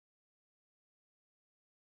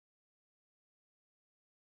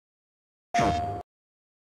I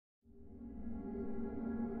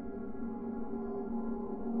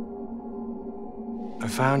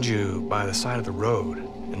found you by the side of the road,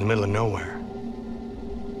 in the middle of nowhere.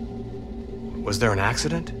 Was there an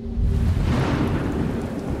accident?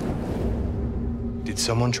 Did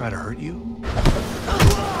someone try to hurt you?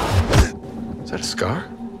 Is that a scar?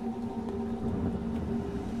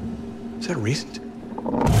 Is that recent?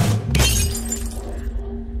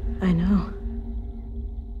 I know.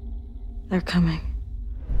 They're coming.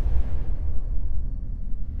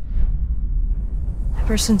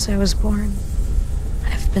 Ever since I was born,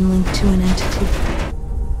 I've been linked to an entity.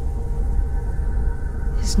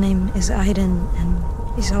 His name is Aiden,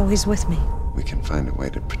 and he's always with me. We can find a way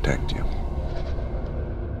to protect you.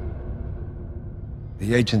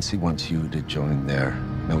 The agency wants you to join their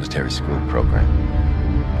military school program.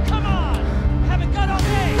 Come on! Haven't got all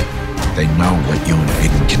day! They know what you and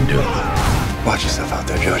Aiden can do. Watch yourself out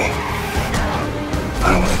there, Jody.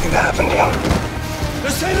 I don't want anything to happen to you.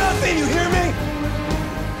 Just say nothing, you hear me?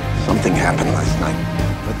 Something happened last night,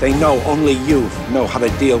 but they know only you know how to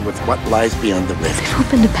deal with what lies beyond the rift. They've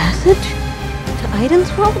opened a passage to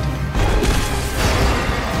Aiden's world?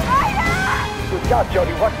 Good God,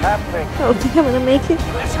 Jody, what's happening? I don't think I'm gonna make it.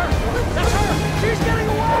 That's her! That's her! She's getting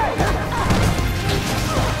away!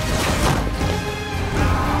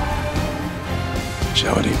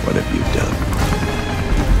 Jody, what have you done?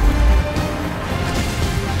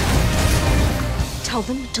 Tell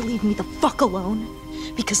them to leave me the fuck alone,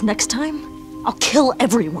 because next time, I'll kill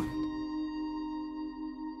everyone.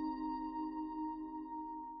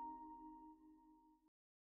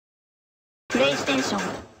 PlayStation